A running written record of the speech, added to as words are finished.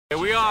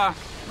we are.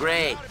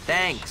 Great,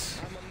 thanks.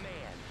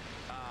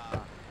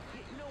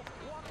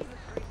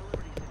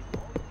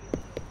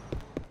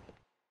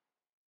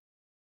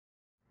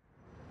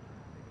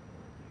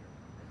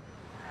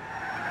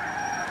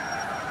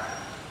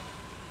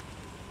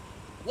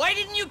 Why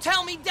didn't you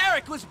tell me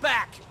Derek was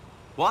back?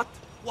 What?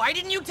 Why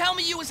didn't you tell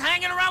me you was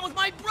hanging around with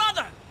my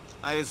brother?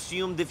 I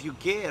assumed if you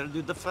cared,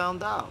 you'd have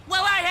found out.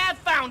 Well, I have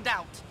found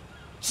out.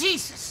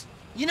 Jesus.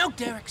 You know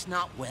Derek's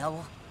not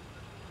well?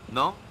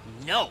 No?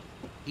 No.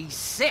 He's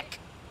sick.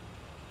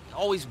 He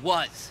always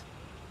was.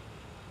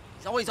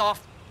 He's always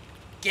off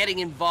getting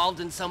involved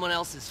in someone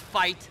else's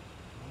fight,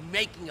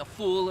 making a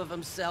fool of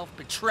himself,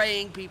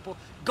 betraying people,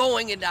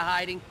 going into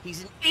hiding.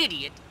 He's an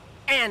idiot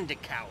and a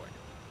coward.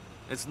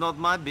 It's not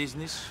my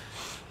business.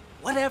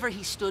 Whatever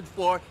he stood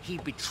for, he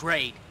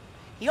betrayed.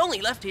 He only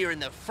left here in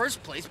the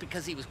first place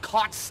because he was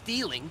caught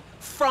stealing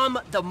from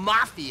the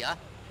Mafia.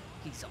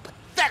 He's a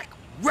pathetic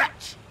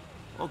wretch.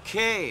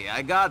 Okay,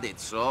 I got it,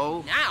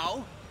 so...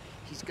 Now,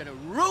 he's gonna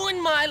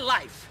ruin my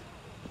life.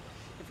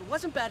 If it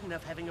wasn't bad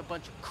enough having a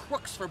bunch of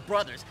crooks for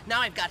brothers,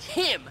 now I've got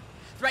him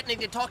threatening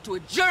to talk to a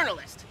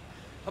journalist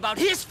about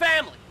his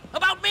family,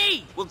 about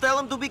me. Well, tell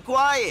him to be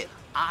quiet.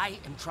 I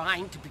am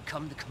trying to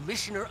become the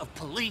commissioner of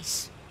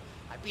police.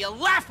 I'd be a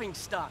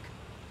laughingstock.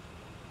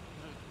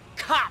 A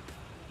cop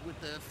with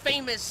the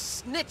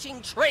famous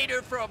snitching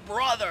traitor for a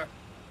brother.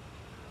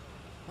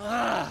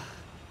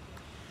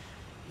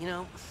 You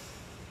know,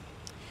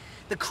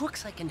 the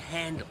crooks I can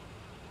handle.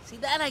 See,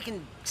 that I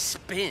can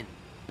spin.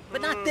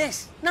 But not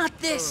this, not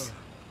this.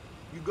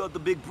 You got the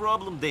big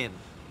problem then.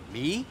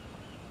 Me?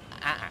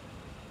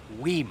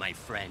 We, my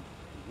friend,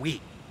 we.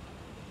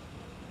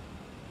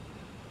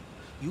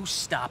 You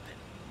stop him.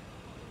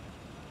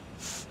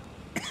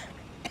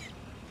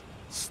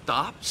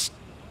 Stop?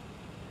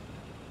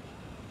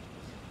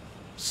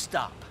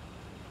 Stop.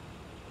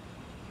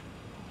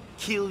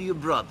 Kill your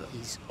brother.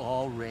 He's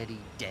already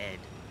dead.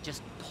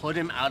 Just put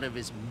him out of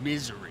his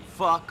misery.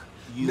 Fuck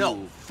you.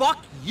 No,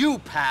 fuck you,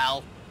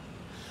 pal.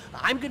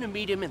 I'm gonna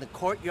meet him in the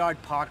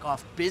Courtyard Park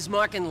off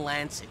Bismarck and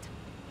Lancet.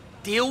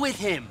 Deal with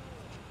him.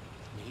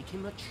 Make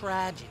him a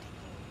tragedy,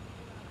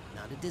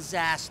 not a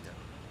disaster.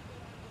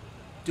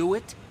 Do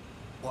it,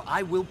 or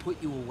I will put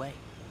you away.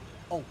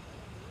 Oh,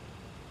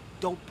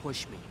 don't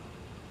push me.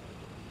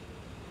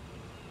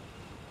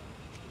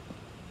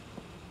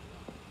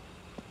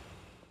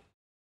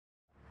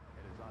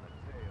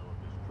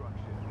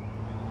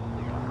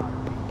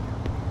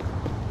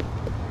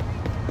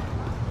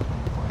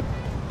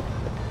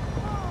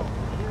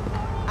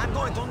 I'm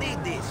going to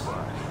need this.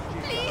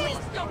 Please,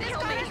 don't kill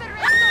me.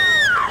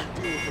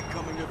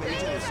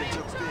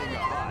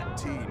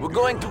 We're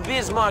going to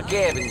Bismarck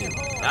Avenue.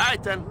 All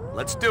right, then.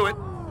 Let's do it.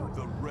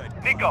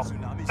 Nico,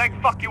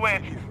 thank fuck you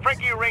answered.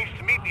 Frankie arranged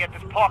to meet me at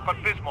this park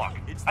on Bismarck.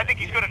 I think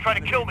he's gonna try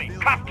to kill me.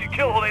 Cops can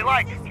kill who they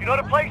like. Do you know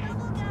the place?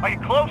 Are you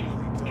close?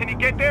 Can you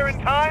get there in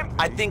time?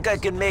 I think I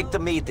can make the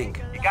meeting.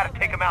 You gotta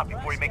take him out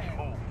before he makes a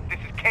move. This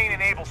is Cain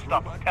and Abel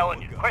stuff, I'm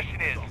telling you. The question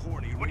is,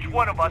 which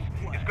one of us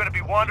is gonna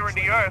be wandering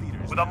the earth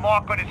with a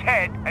mark on his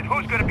head, and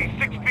who's gonna be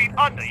 6 feet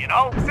under, you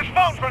know? This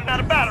phone's running out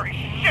of battery.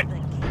 Shit!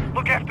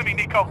 Look after me,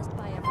 Nico.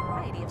 By a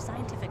variety of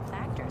scientific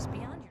factors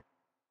beyond your...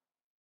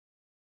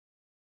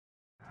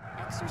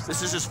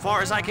 This is as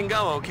far as I can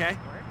go, okay?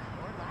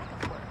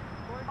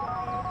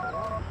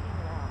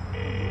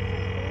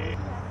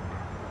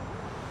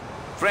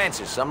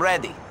 Francis, I'm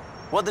ready.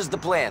 What is the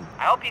plan?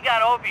 I hope you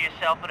got over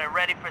yourself and are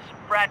ready for some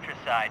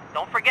fratricide.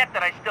 Don't forget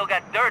that I still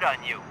got dirt on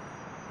you.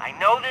 I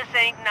know this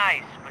ain't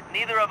nice, but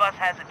neither of us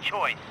has a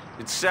choice.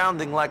 It's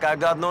sounding like I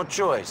got no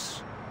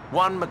choice.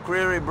 One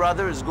McCreary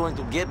brother is going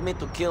to get me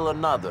to kill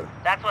another.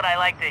 That's what I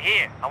like to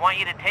hear. I want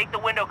you to take the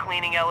window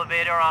cleaning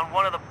elevator on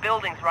one of the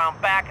buildings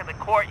around back of the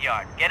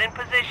courtyard. Get in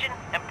position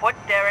and put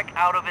Derek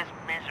out of his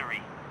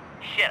misery.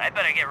 Shit, I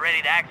better get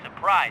ready to act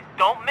surprised.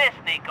 Don't miss,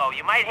 Nico.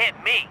 You might hit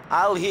me.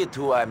 I'll hit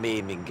who I'm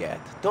aiming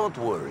at. Don't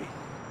worry.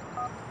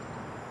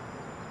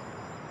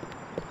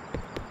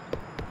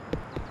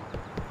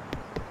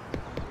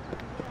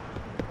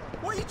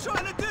 What are you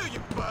trying to do, you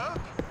bug?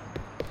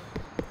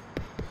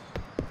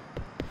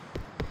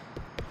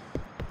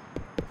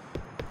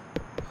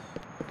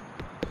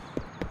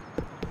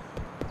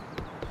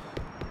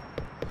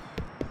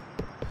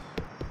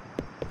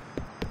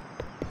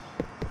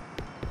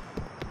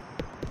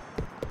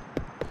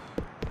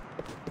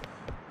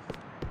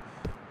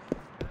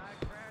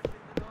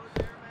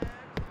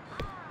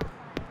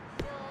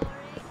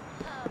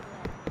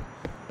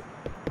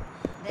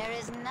 There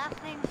is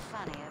nothing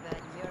funny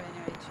about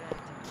urinary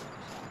tract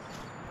infections.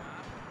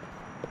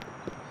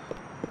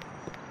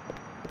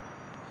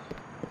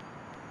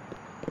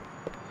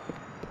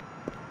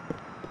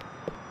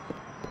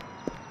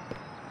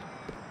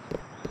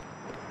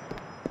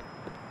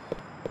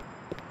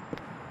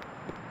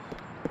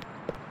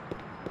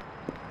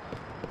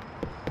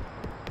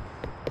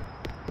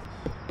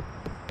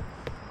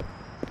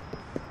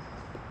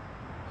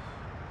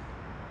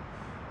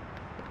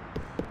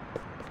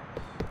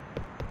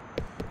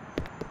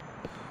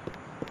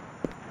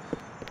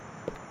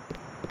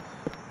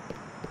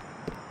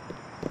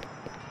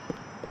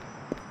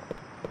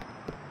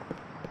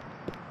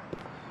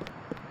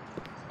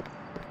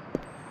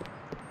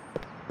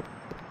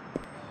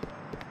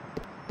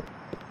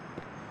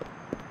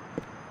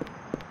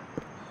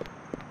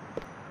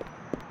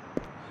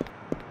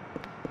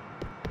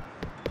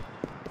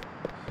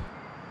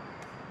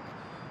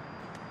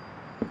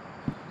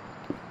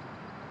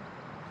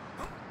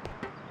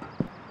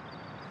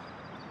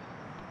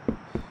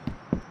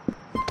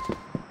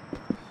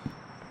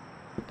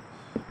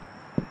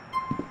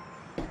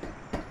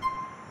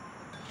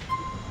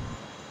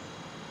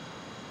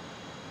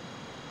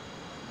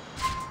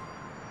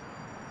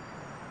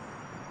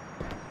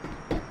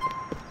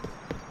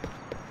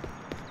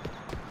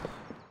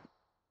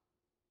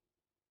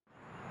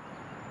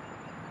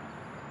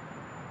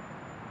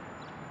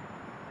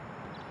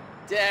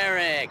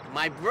 Derek,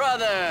 my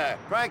brother!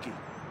 Frankie,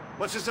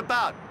 what's this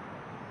about?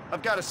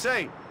 I've got to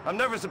say, I'm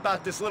nervous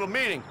about this little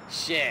meeting.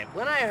 Shit,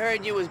 when I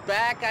heard you was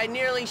back, I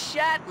nearly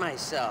shat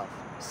myself.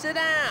 Sit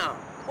down.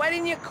 Why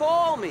didn't you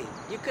call me?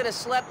 You could have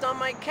slept on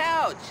my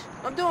couch.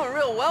 I'm doing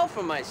real well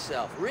for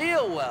myself,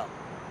 real well.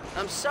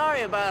 I'm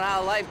sorry about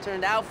how life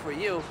turned out for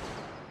you.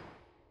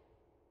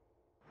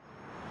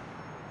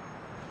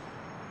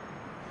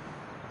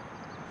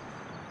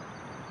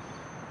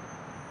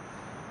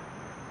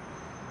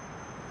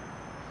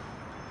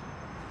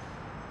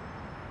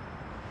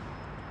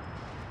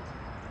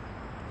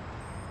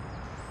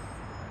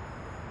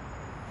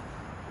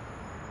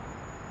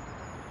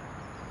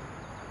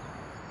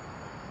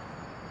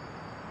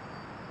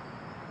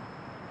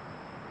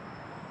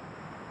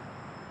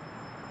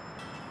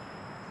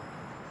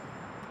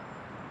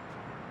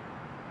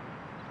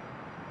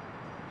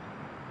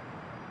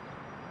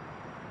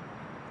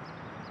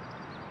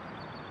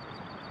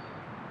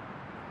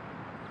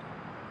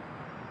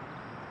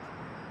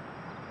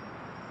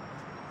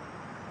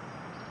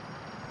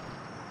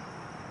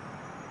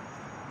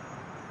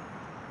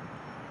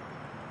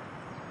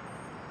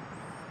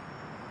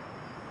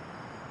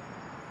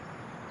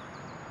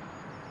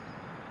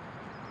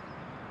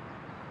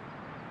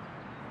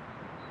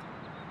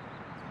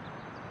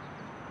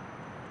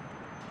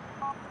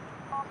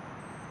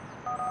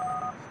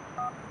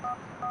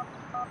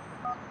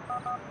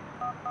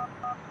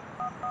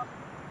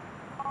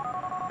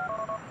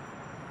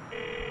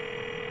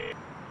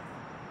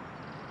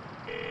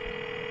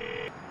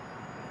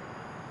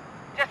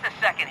 Just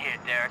a second here,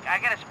 Derek. I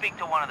gotta speak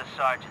to one of the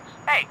sergeants.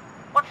 Hey,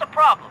 what's the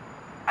problem?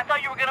 I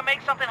thought you were gonna make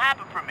something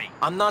happen for me.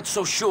 I'm not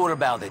so sure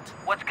about it.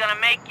 What's gonna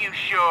make you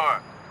sure?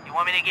 You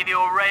want me to give you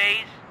a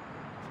raise?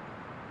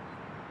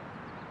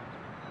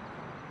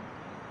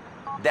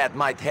 That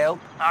might help.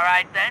 All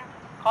right then.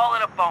 Call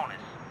it a bonus.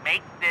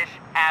 Make this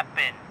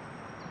happen.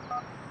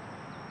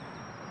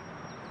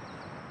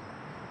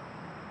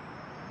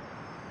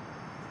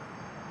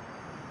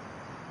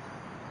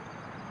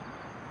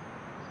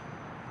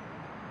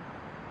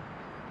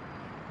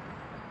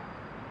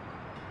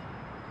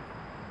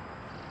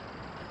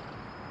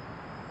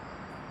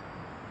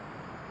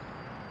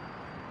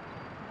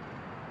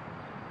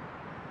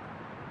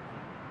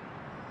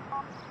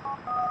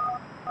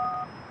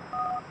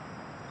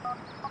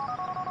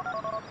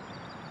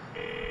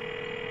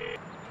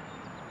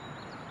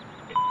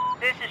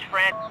 This is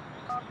Fred.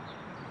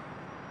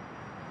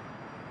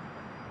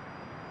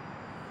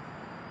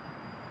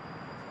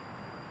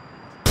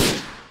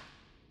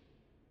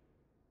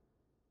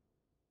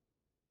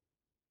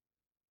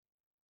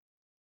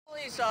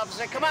 Police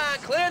officer, come on,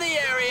 clear the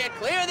area,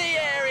 clear the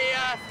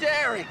area!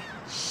 Derek,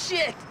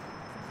 shit!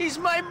 He's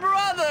my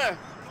brother!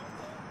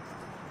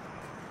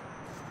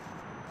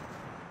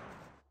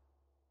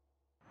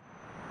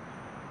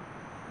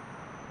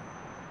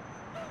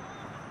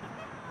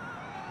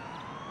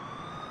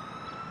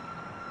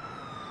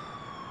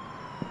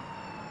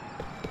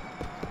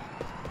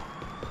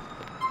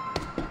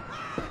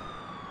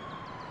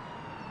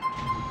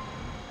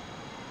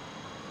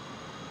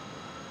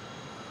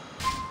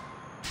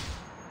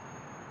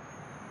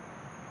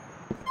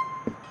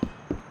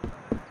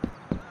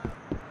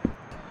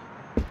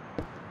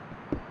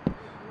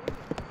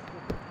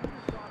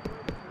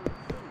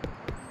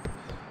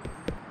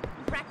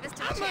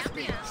 Breakfast of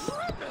champions.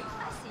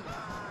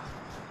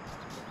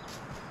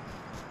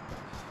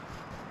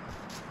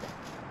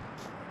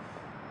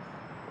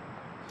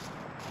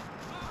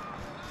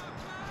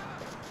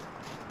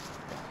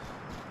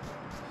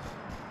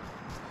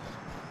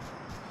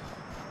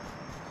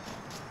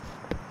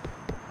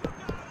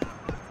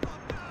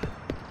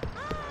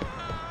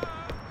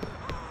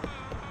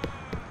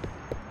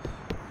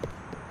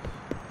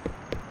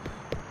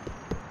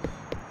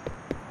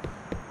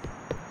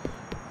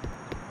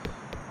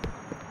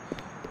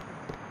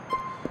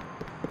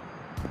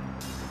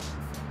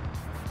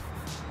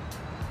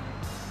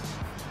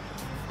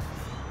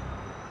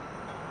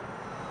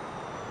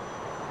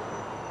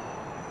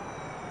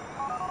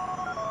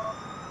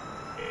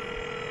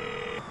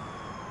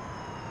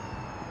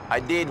 I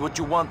did what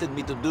you wanted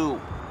me to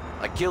do.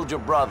 I killed your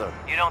brother.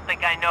 You don't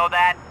think I know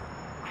that?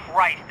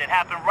 Christ, it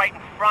happened right in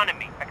front of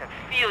me. I could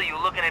feel you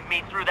looking at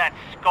me through that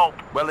scope.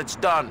 Well, it's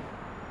done.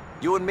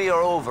 You and me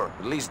are over.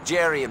 At least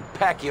Jerry and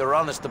Packy are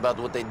honest about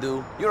what they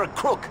do. You're a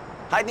crook,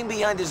 hiding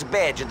behind his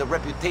badge and the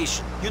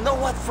reputation. You know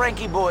what,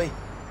 Frankie boy?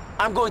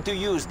 I'm going to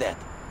use that.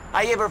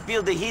 I ever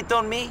feel the heat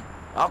on me,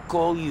 I'll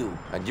call you,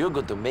 and you're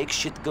going to make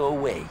shit go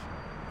away.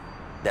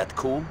 That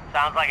cool?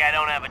 Sounds like I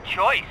don't have a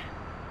choice.